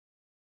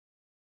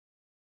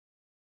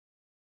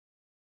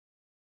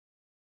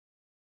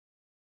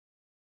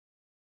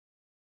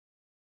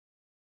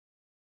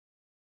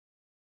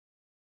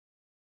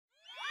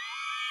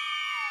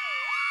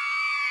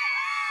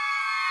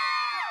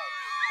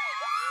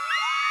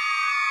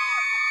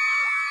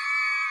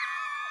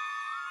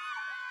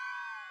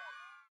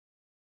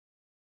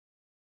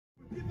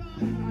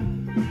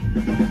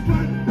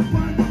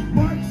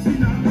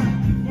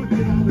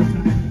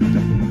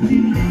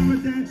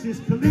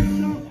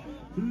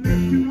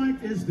to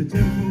right is the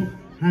tempo.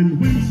 And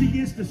when she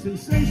gets the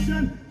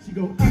sensation, she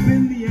go up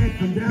in the air,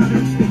 come down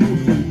in slow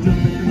motion.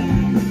 Jump in the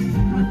line.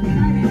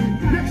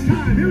 Next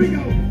time, here we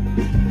go.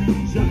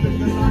 Jump in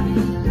the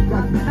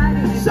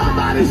line.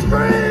 Somebody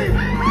scream!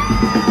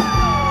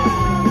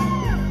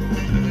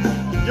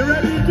 You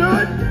ready to do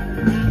it?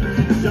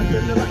 Jump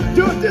in the line.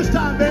 Do it this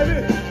time,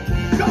 baby.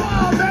 Go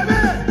on, baby.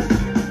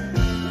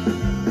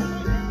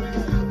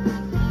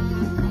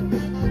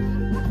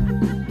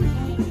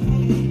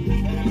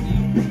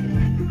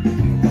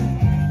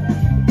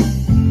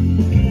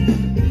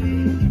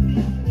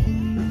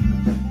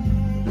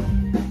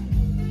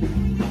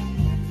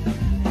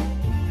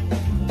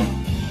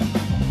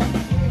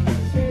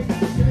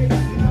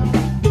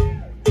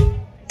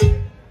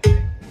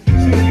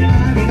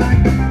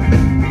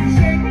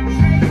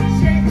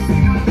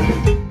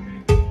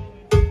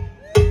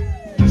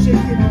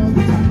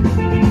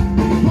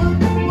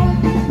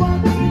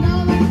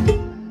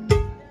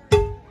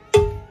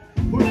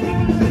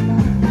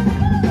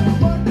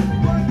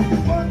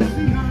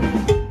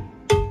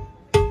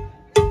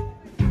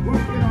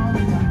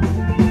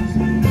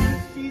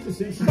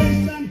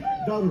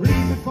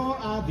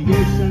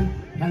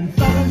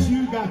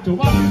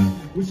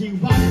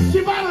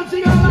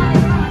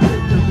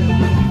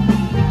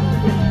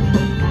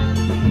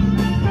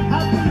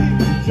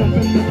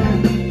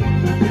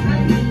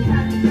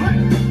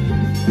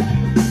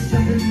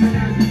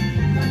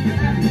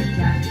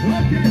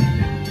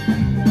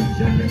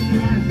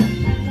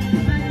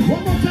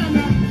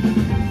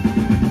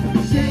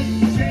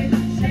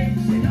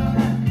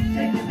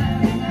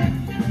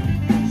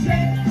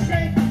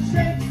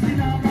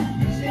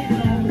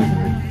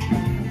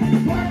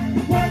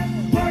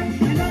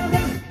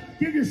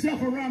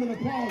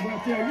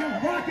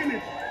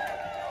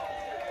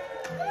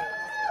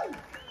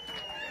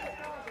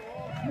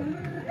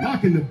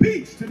 Rocking the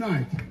beach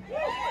tonight.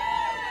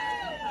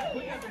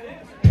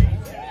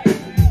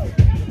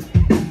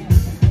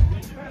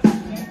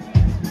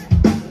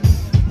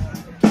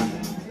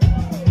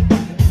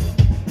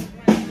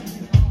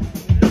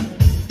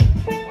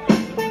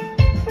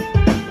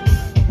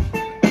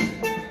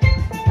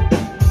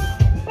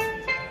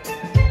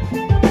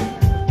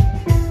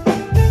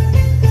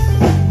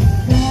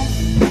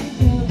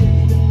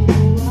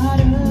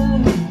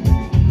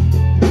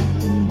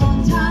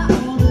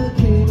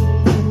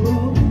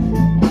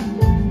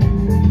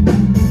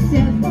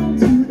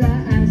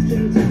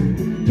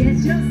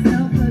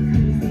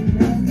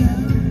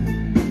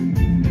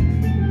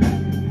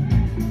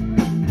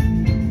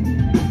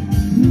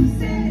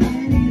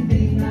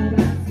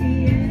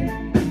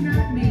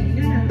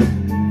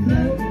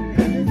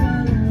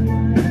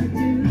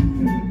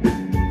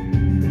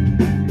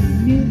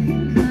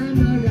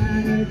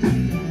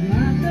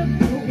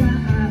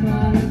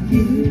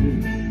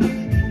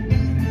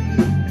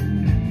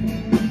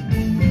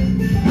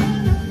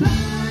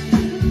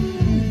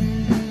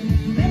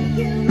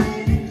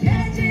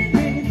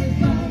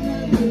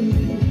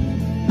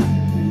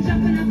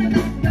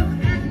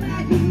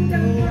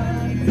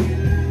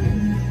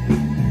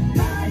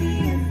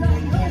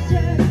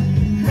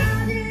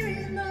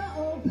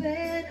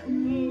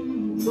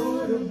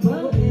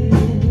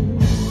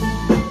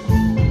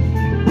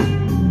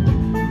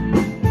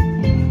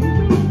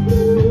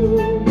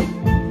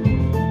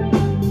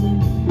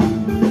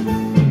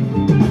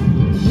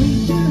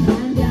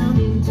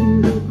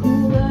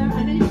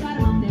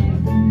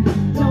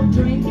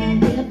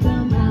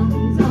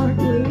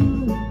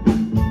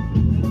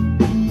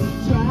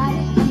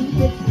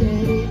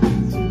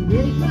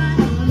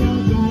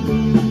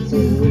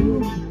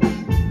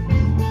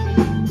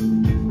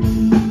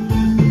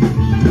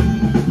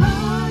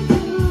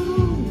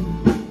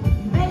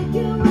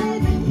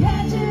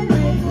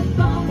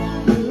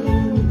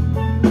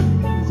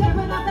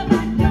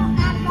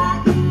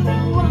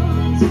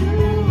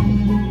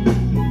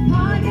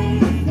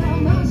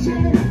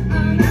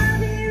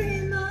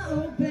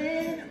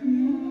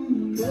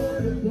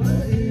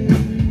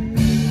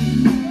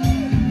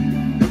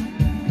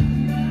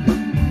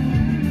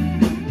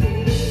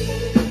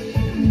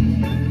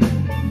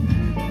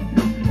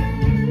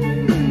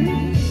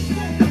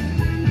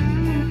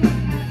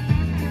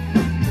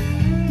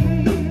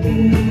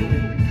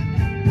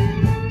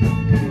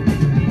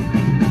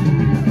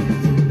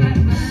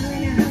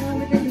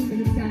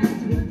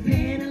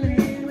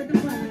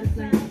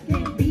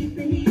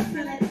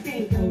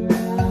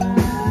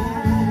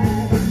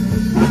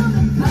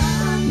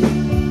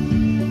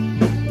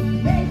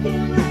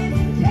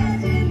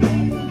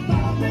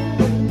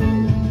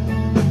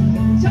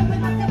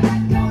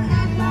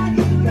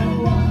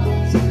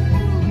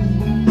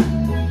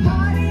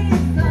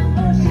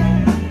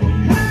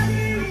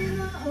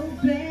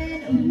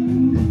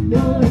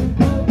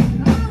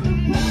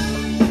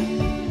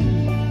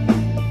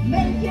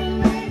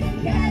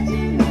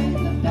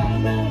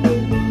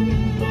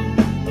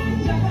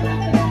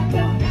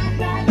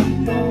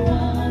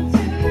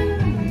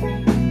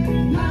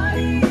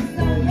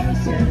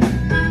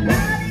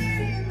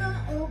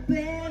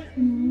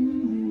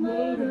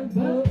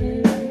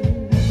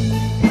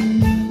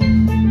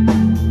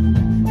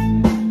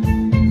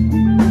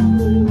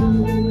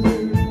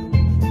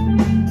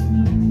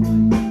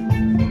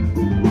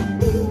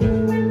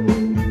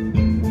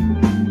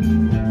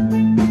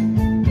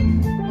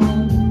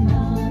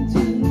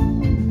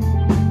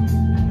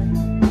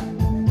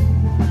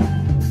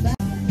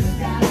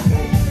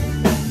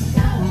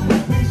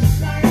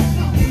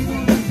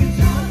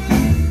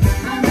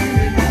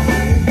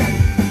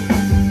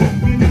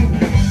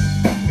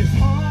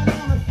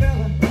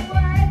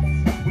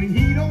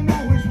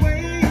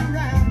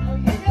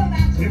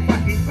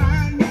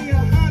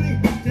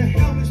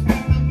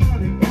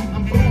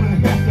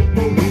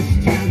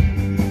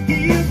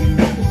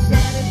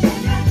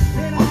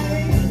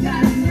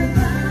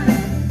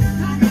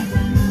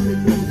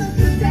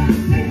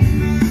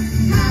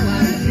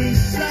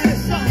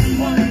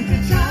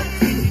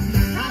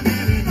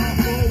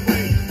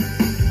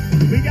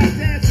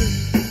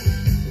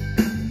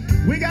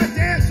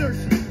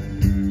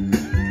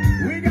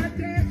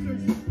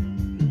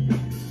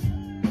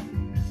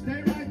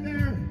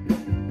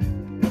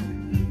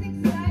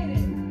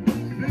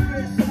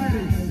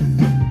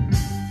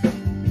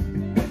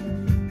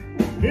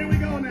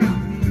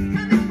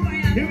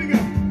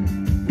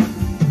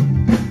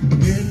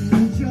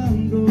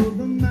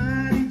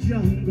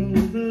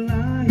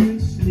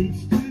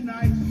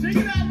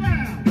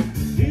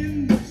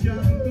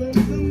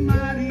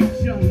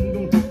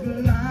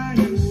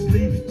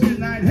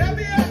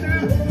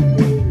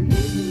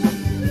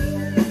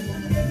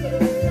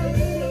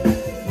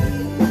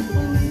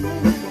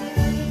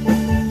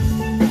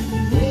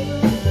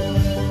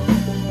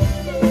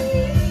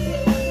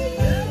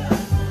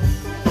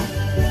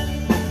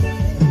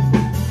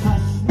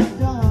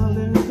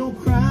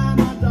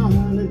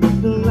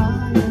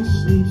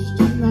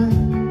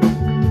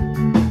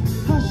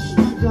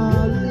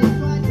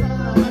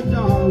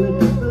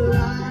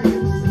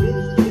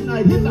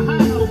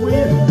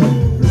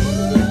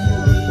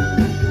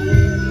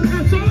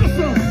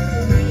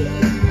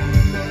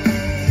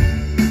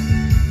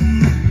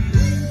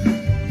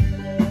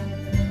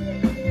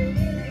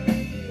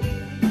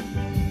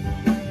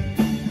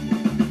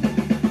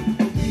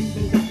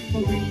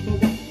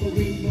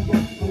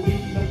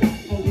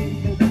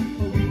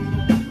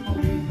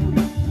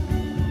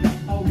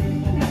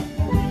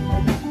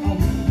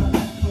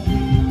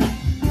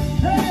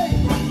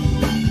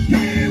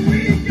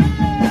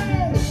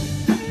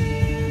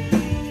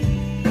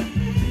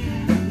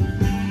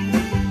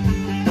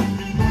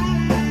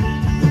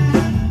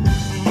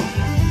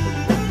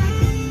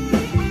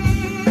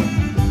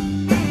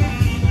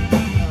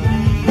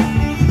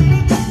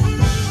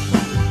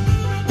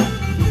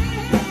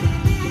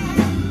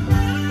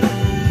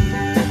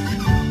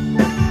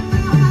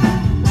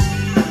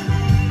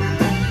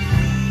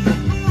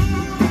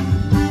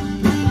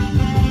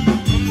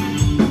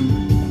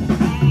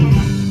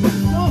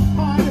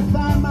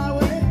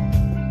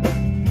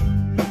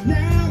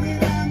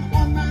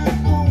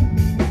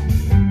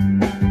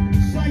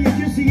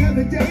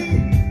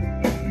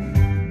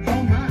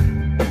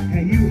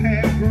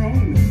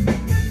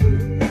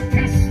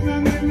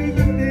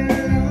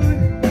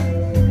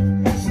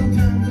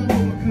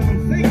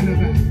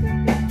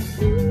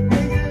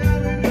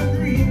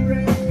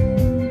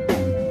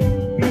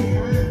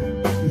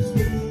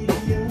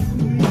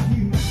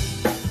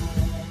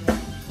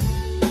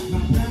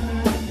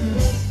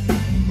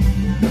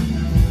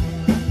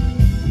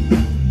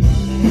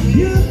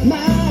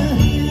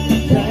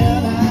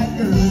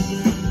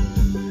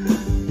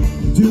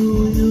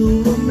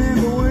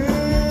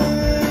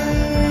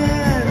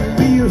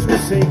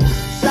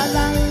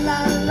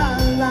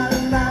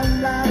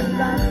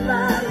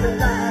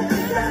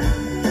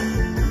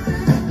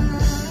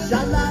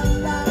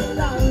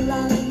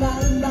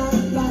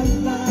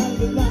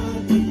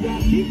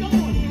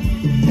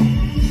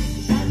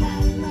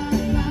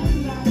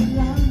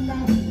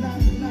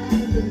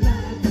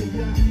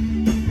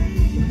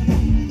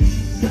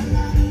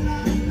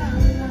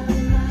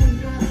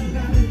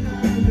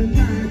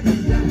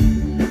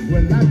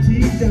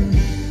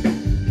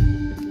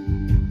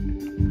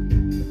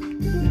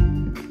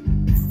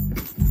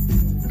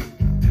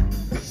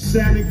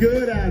 Sounding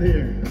good out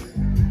here.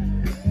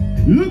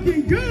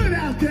 Looking good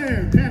out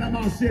there,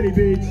 Panama City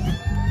Beach.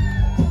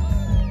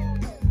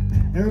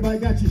 Everybody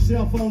got your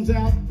cell phones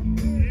out?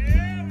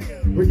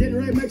 We're getting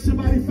ready to make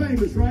somebody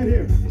famous right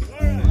here.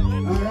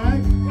 All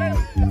right?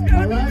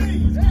 All right?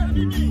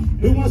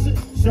 Who wants it?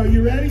 So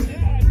you ready?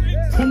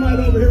 Come right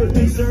over here with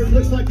me, sir. It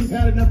looks like you've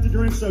had enough to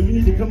drink, so you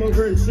need to come over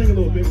here and sing a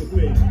little bit with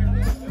me.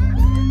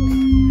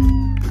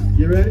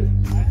 You ready?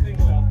 I think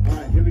so. All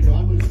right, here we go.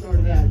 I'm going to start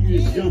it out. You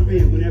just jump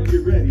in whenever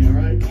you're ready, all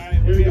right?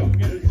 Here we go.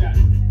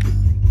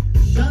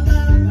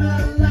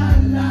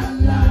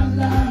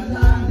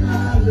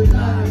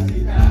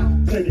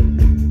 Take it.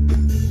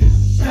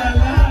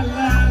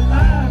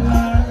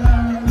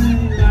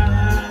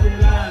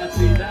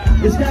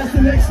 This guy's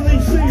the next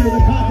lead singer of the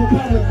Conch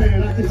Republic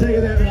band. I can tell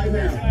you that right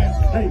now.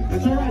 Hey,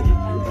 that's all right. You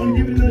want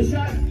to give it another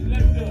shot?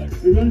 Let's do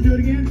it. You want to do it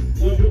again?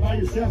 You want to do it by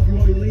yourself? You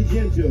want me to lead you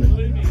into it?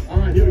 All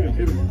right, here we go.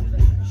 Here we go.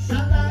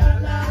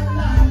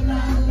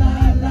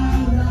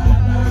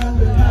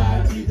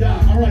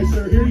 All right,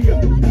 sir. Here you go.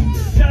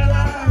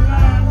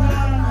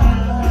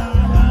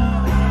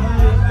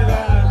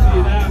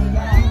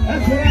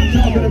 That's what I'm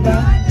talking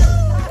about.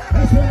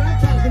 That's what I'm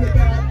talking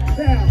about.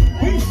 Now,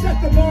 we set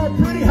the bar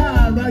pretty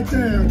high right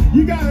there.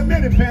 You got a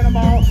minute,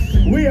 Panama.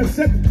 We have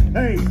set.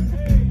 Hey,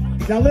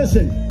 now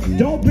listen.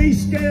 Don't be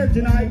scared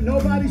tonight.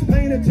 Nobody's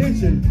paying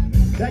attention.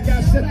 That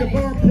guy set the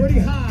bar pretty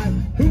high.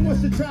 Who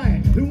wants to try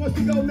it? Who wants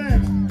to go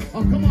next?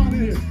 Oh, come on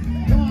in here.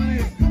 Come on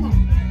in. Come on.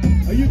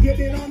 Are you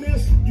getting in on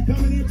this? You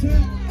coming in too?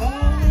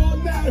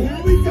 Oh, now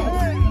here we go.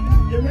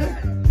 You ready?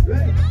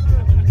 Ready?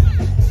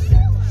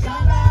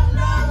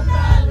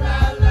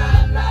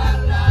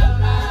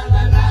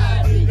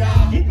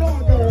 Keep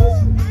going, girls.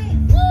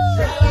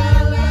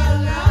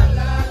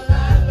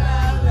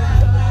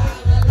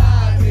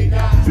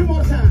 Two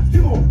more times.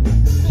 Two more.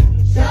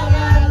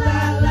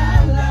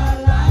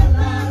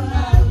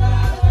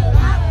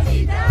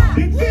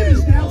 Big finish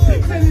now.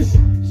 Big finish.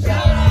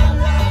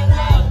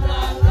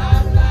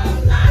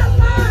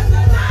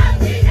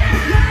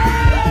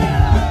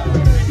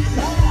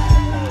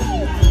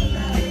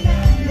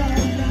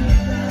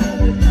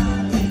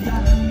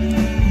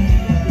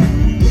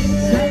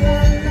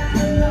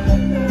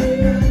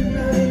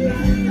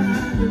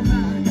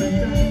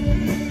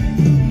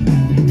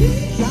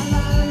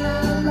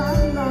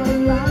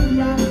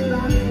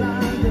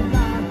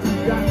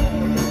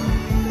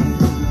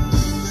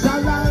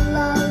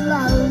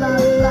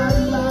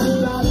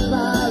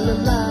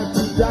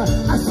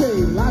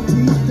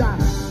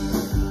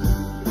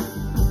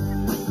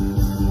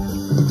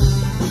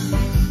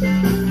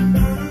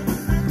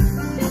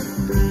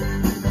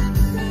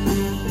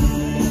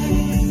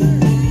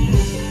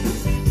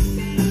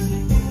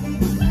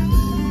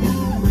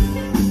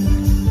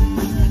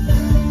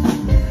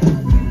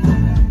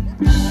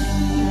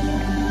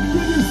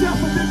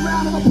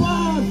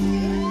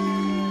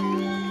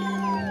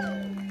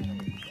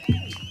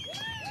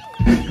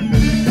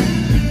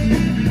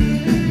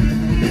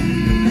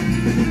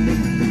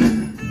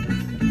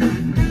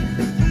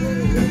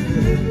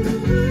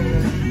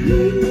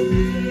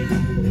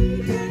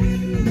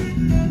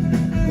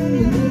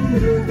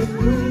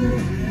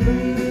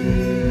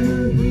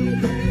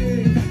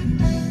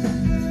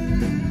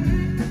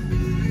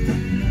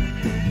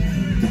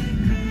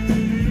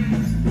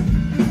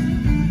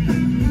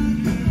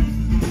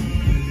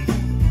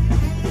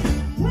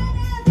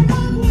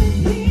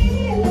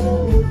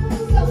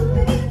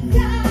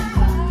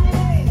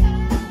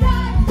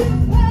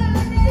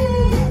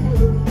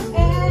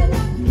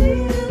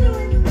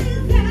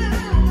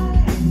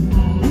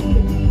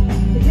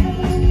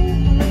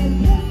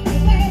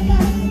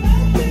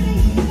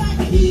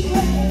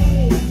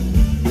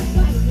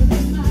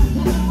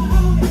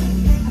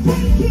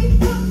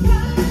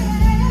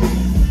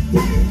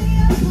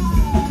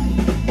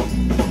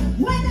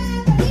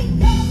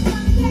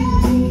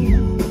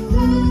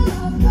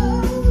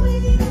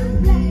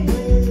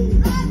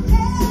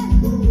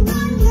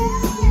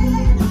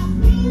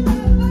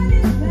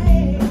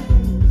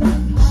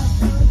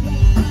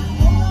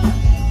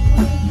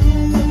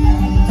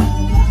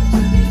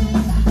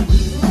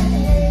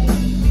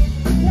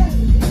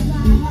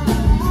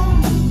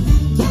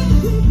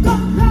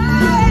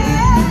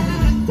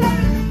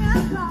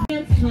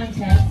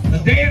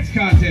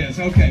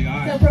 Okay, all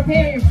right. So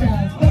prepare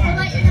yourselves. But we'll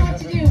let you know what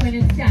to do when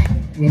it's done.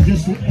 Well,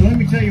 just let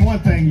me tell you one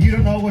thing. You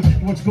don't know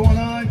what's going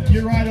on.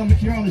 You're on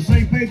the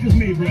same page with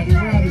me, brother.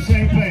 We're on the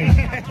same page.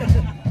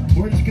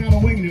 We're just kind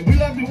of winging it. We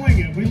love to wing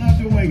it. We love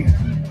to wing it.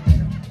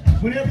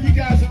 Whenever you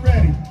guys are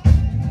ready,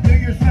 do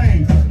your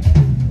thing.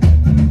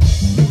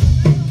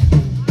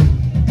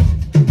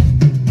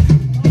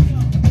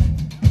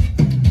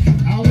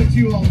 I'll let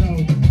you all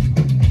know.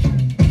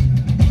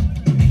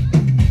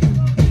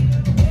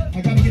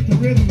 I got to get the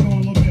rhythm going a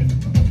little bit.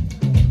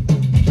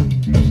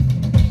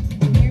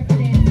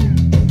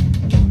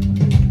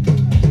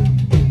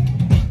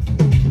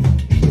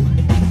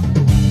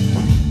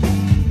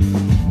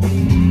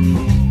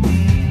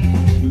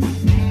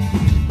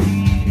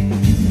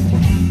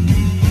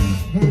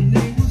 Her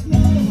name was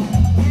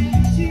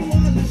Love. She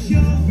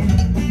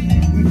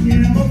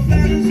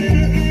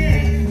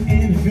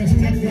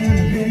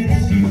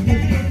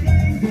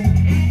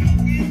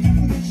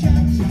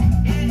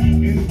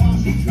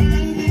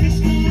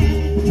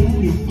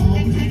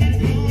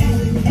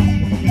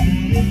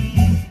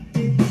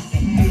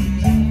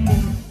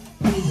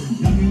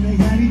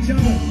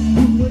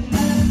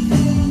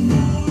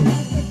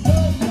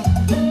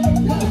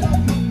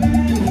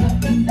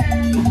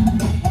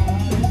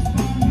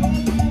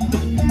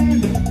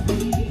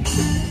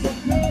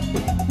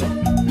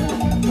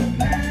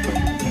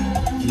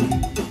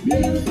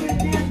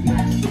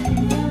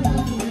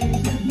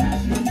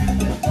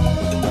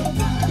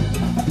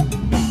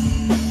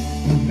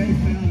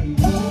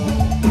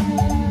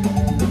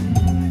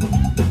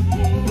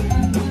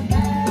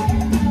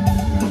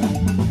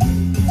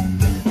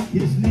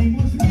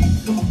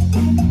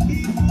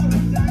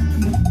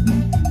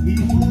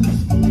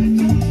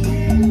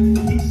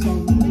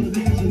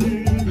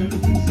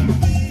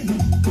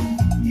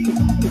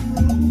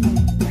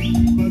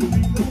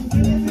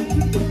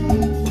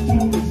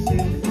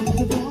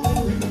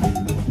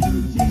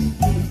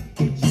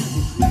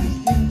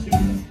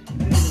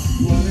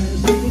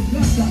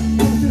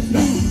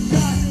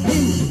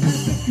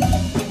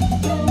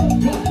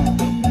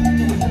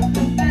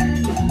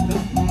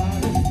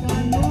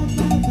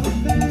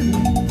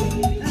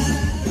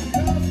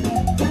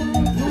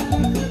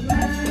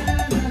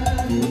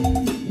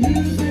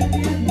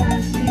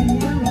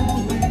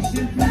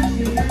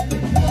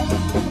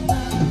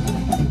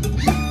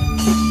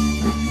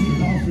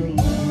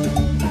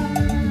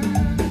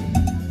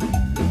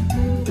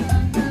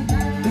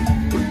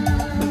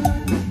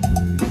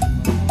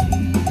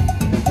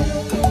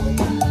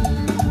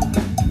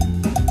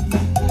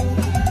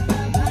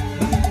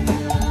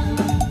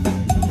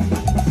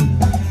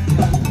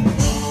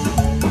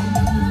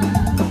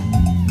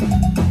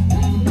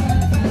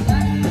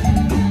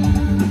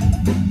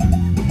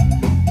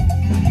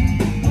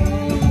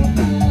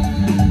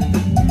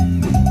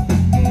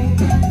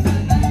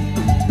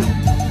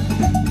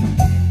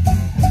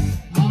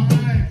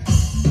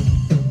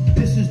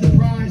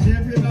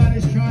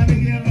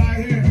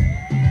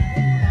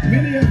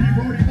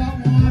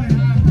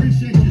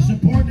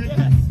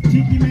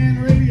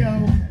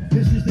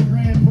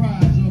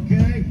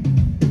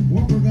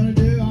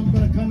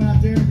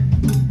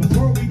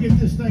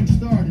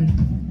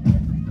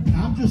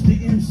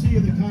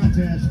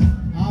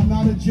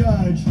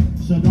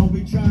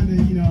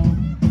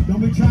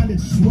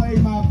sway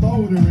my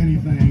vote or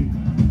anything.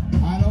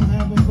 I don't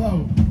have a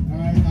vote. All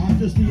right, I'm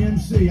just the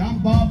MC. I'm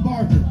Bob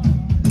Barker.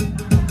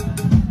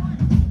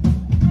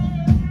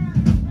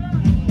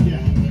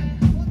 Yeah.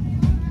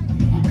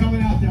 I'm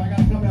coming out there. I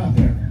gotta come out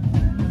there.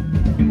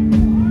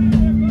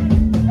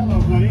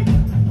 Hello, buddy.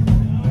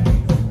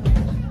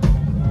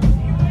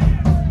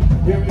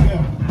 Here we go.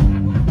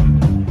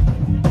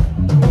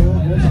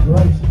 Goodness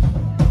gracious.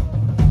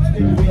 It's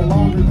going to be a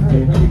longer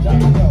trip every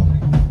time I go.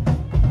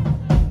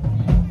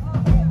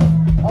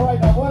 All right,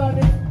 now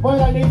what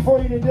I need for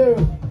you to do,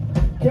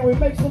 can we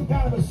make some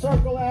kind of a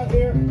circle out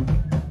here?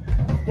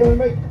 Can we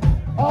make,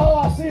 oh,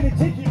 I see the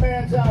Tiki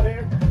Man's out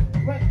here.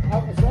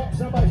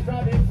 Somebody's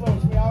trying to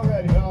influence me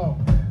already. Oh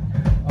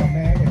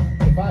man,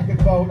 if I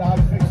could vote,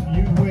 I'd fix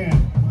you win.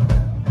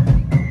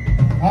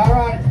 All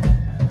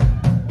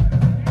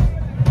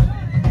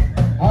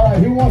right,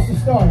 who wants to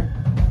start?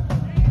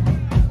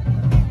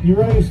 You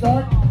ready to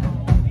start?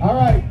 All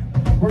right,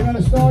 we're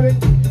gonna start it.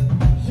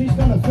 She's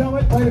gonna film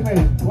it. Wait a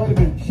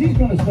minute. She's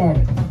gonna start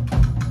it.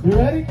 You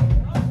ready?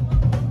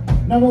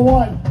 Number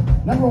one,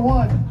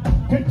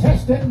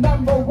 contestant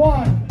number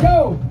one,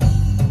 go!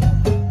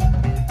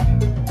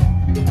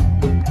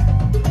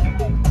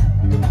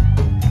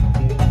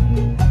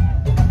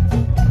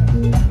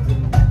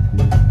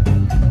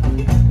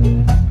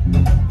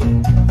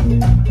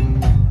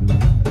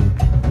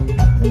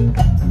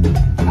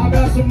 How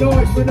about some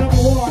noise for number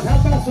one? How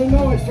about some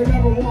noise for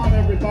number one,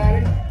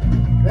 everybody?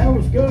 That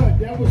was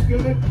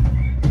good.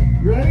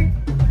 Ready?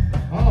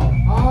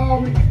 Oh,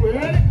 we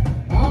ready?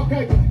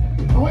 Okay.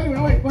 Oh, wait.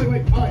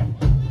 All right.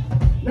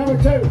 Number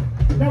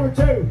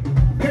two.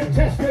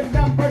 Contestant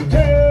number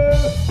two.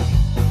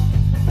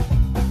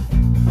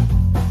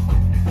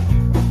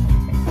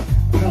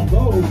 How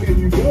low can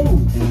you go?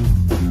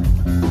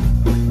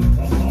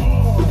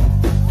 Oh.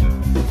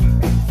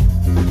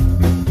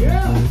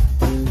 Yeah.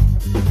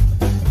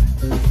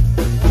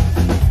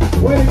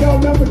 Way to go,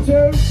 number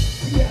two.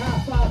 Give me a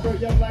high five for a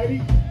young lady.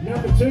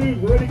 Number two,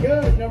 really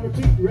good. Number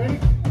two, ready?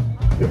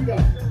 Here we go.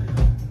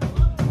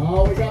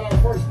 Oh, we got our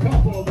first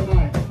couple of the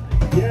night.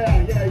 Yeah.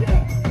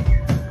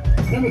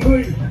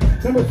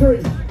 Number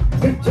three,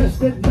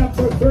 contestant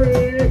number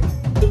three.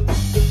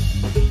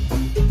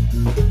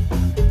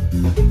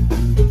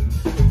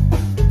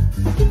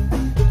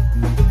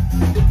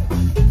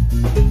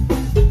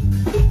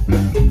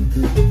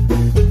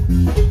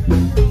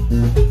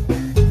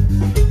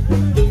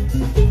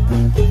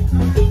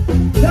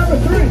 Number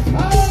three.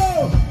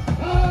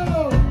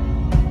 Oh!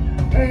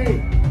 Hey,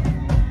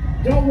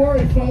 don't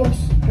worry, folks.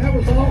 That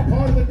was all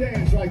part of the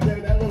dance right there.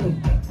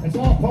 That's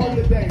all part of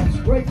the dance.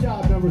 Great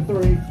job, number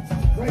three.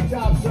 Great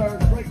job, sir.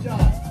 Great job,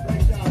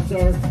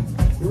 sir.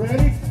 You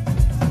ready?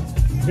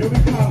 Here we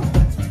come.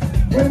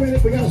 Wait a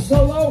minute, we got a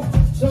solo.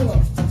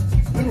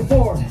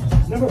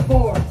 Number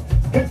four.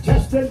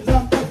 Contestant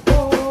number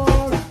four.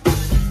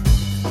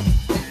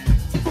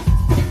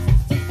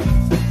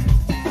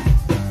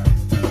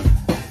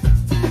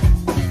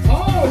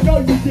 Oh, no,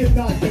 you did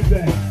not do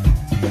that.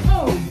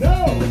 Oh, no.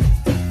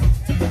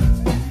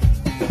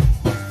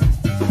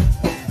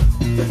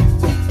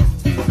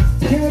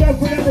 Give it up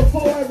for number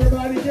four,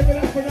 everybody. Give it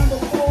up for number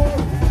four.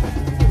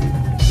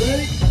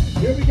 Ready?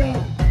 Here we go.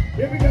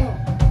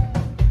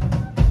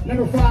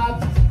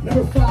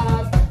 Number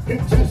five.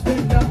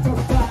 Contestant number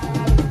five.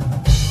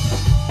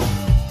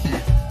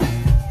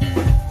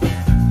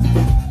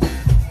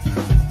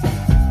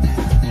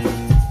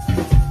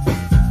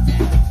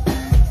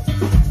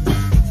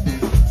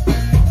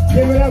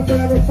 Give it up for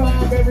number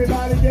five,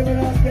 everybody. Give it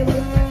up.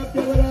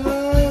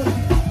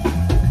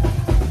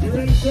 You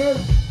ready, sir?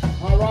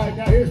 All right,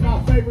 now here's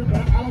my favorite,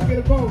 but I don't get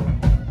a vote.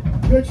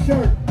 Good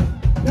shirt.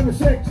 Number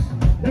six.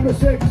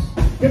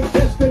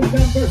 Contestant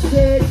number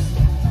six.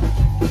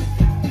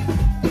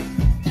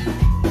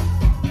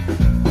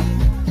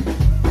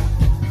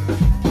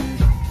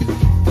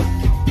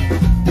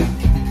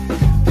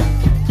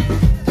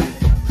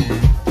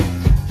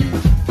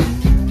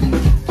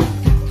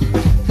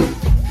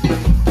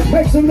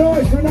 Make some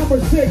noise for number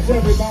six,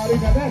 everybody.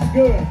 Now that's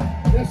good.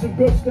 That's some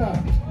good stuff.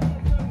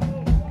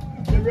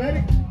 You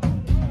ready?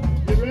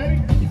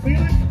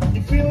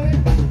 You feeling it?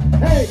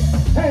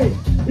 Hey,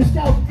 this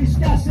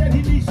guy said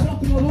he needs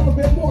something a little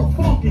bit more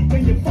funky.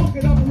 Can you funk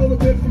it up a little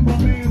bit for my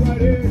man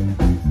right here?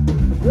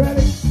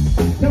 Ready?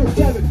 Number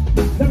seven.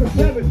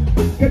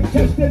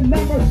 Contestant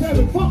number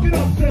seven. Funk it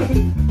up,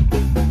 seven.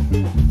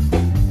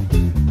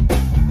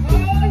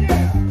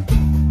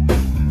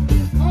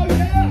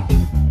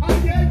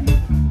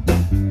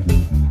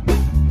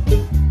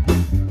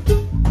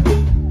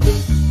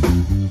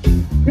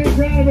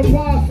 Round of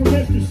applause for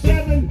Mr.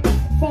 Seven.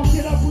 Funk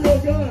it up real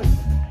good.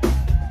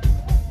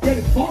 Get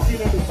it funky,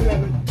 number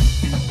seven.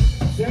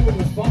 Seven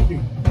was funky.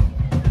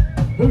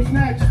 Who's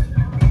next?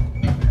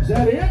 Is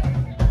that it?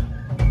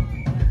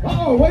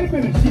 Oh, wait a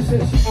minute. She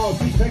says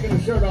she's taking her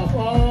shirt off.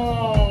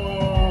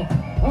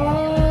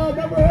 Oh,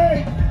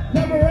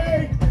 number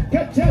eight.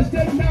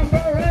 Contestant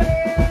number eight.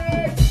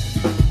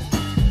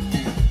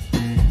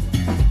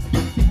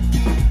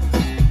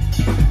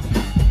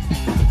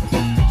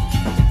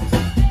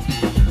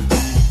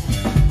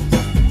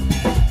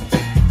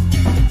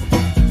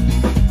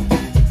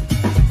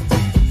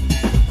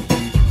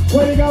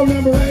 go,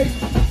 number 8.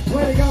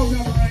 Way to go,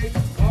 number 8.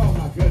 Oh,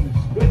 my goodness.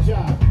 Good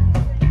job.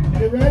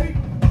 You ready?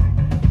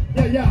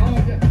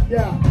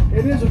 Yeah.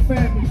 It is a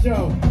family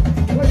show.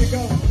 Way to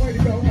go, 8. Way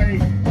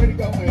to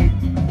go, 8.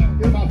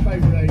 You're my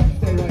favorite, 8.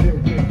 Stay right here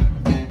with me.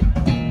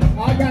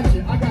 I got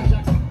you.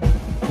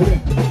 Yeah.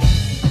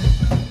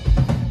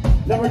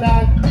 Number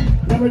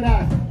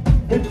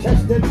 9.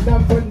 Contestant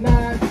number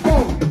 9. Go.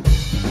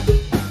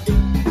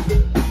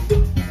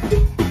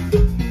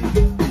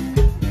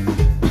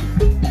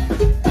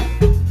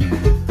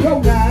 Go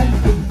 9.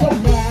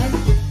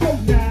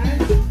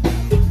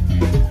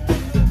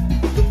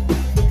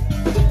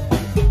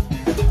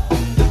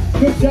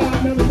 Good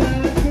job, number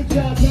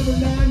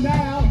 9.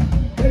 Now,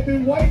 they've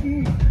been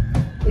waiting.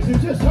 Is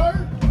it just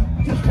her?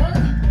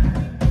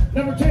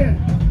 Number 10.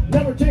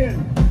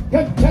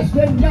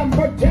 Contestant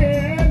number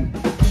 10.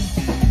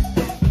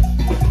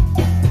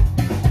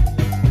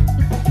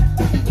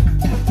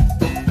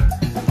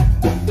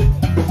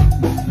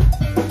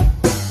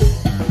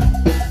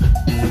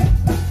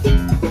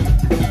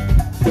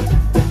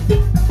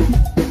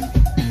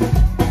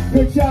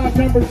 Good job,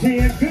 number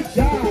 10. Good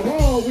job.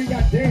 Oh, we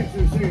got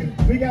dancers here.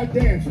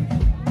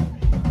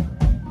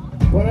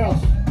 What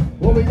else?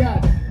 What we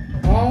got?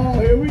 Oh,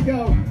 here we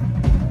go.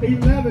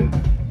 11.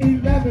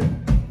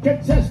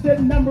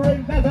 Contestant number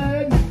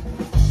 11.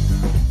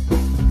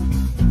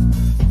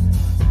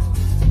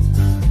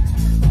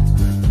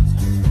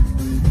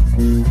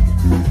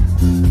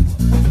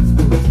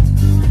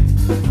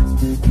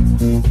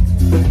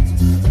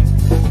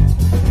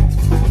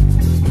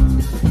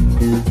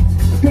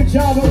 Good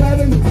job,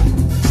 11.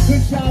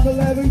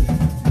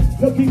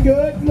 Looking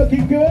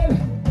good.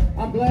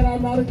 I'm glad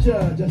I'm not a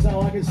judge. That's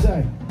all I can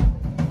say.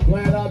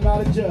 Glad I'm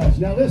not a judge.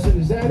 Now listen,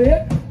 is that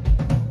it?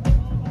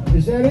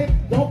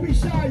 Don't be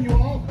shy, you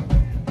all.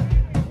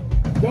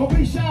 Don't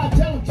be shy.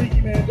 Tell them, Tiki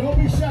Man. Don't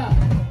be shy.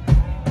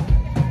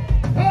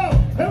 Oh,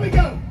 here we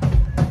go.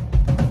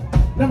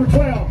 Number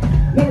 12.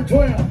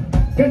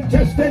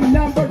 Contestant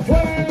number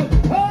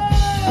 12. Oh!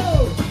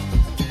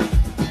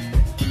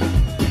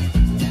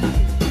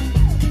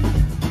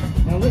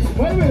 Now listen,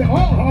 wait a minute.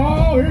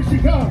 Oh, here she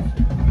comes.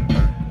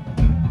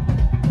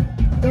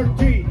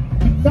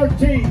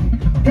 13.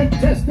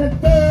 Contestant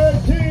 13.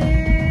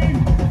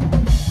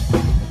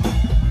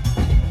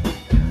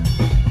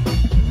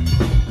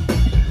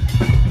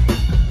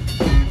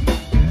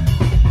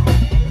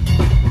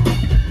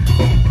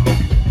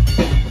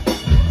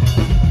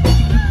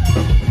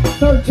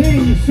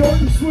 Short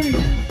and sweet.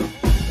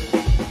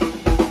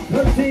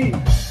 13.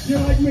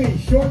 You're like me,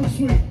 short and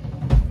sweet.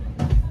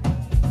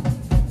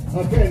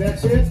 Okay,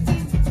 that's it.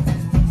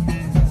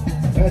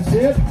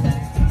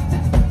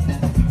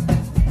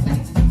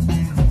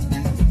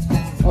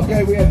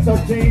 Okay, we have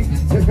 13.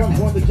 Here comes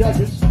one of the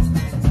judges. We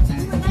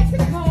would like to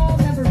call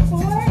number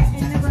 4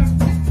 and number...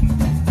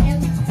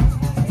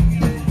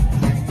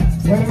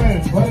 Wait a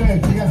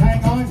minute. You gotta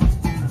hang on.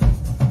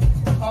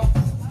 Up.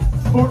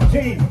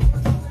 14.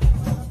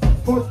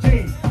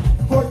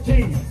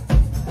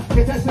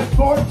 Contestant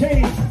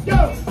 14. Go!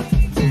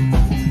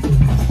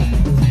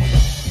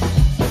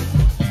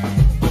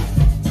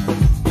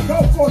 Go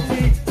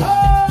 14. Oh!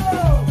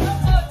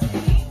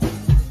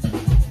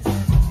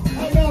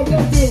 Oh no,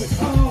 don't do it.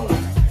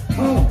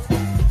 Oh.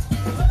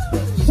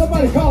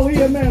 Somebody call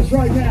EMS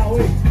right now.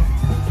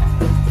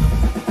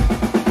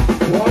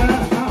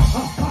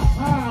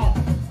 Wow.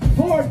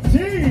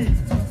 14.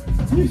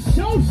 You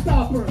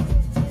showstopper.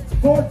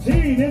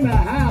 14 in the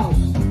house.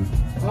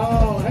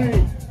 Oh,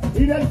 hey.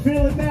 He doesn't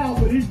feel it now,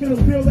 but he's going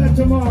to feel that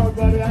tomorrow,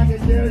 buddy. I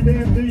can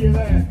guarantee you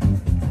that.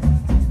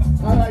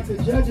 All right, the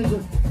judges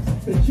are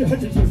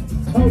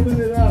toting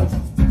it up.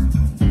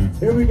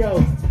 Here we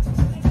go.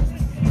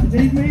 You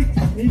need me?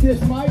 Need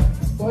this mic?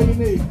 What do you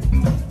need?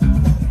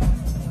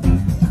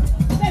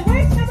 Wait,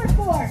 where's number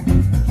 4?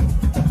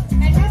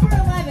 And number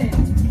 11?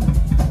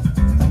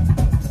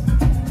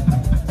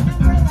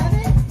 Number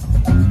 11?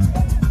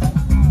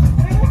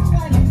 Where was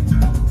 11?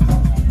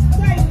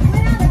 Sorry, we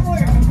went out of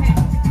order. Okay.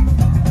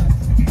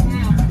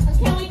 Wow.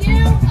 Can we do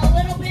a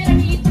little bit of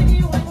each of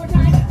you one more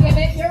time? Give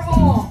it your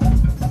all.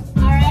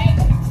 Alright?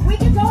 We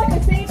can go at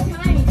the same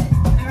time.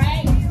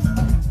 Alright?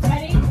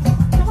 Ready?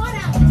 Come on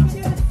out. We can do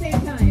it at the same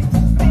time.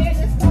 Stay in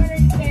this corner,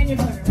 you stay in your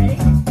corner. Ready?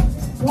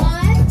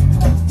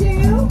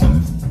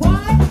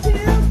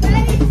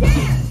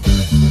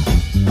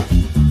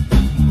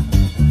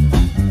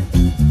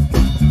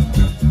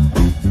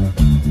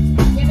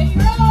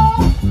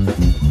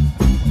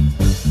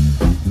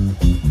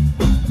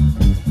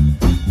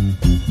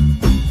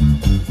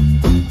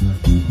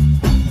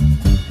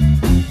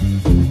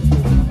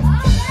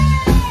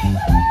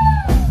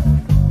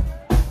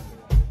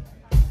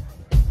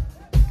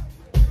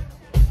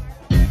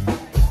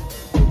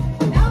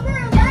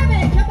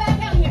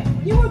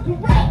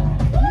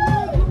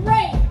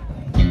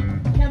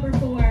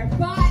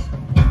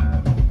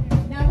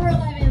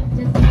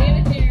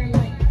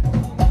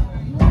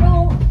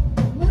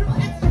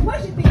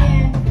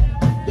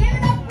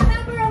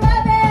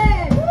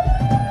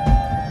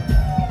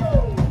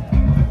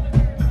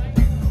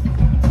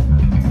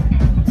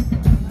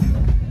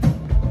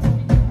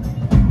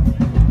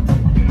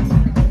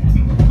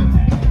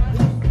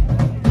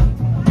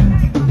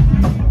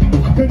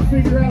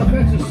 figure out if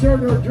that's a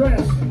shirt or a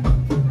dress.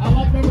 I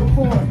like number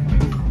 4.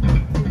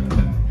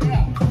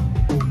 Yeah.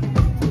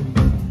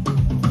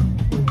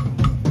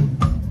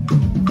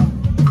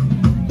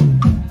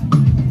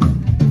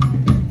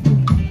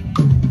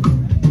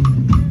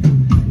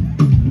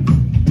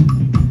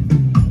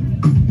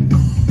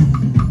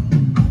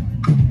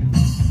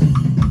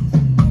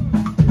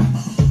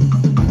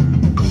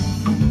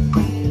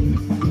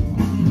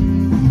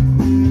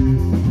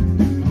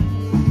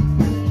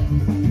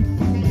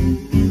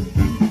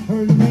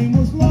 Her name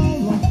was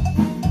Lola.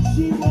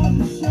 She was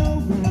a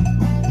showgirl,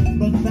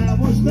 but that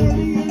was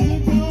 30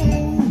 years ago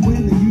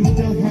when they used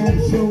to have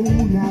a show.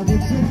 Now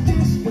it's a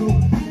disco,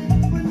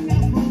 but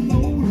not for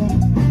Lola.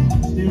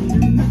 Still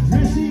in the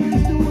dress she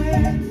used to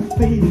wear,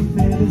 faded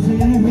feathers in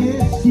her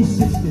hair. She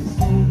sits there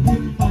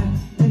smoking fine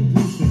and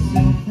gives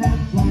herself half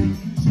blind.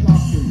 She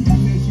lost her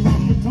roommate, she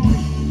lost her Tony.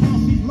 Now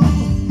she's lost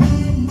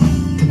her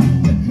mind.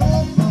 The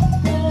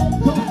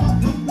cover,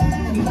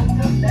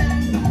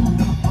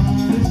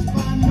 hottest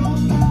by no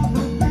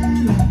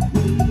Havana.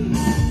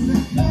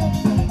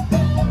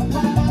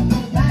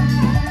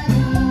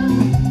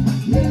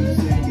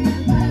 Music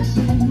and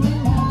passion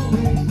will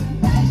always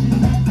passion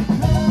at the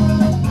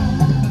cover.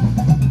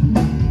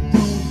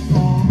 Don't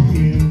fall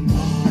in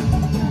love.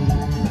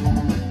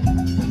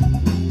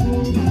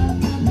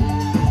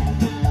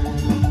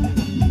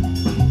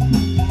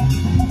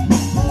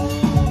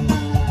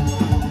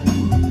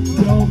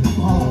 Don't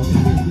fall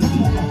in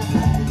love.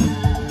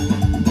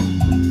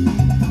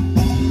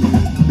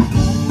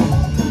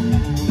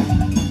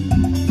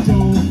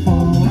 Don't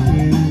fall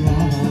in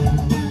love.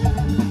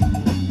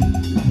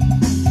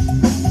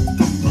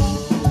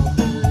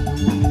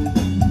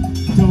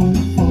 Don't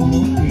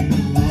fall in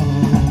love.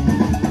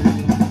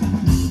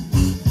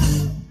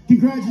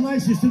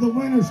 Congratulations to the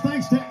winners.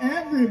 Thanks to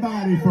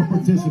everybody for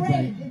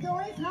participating. It's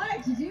always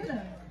hard to do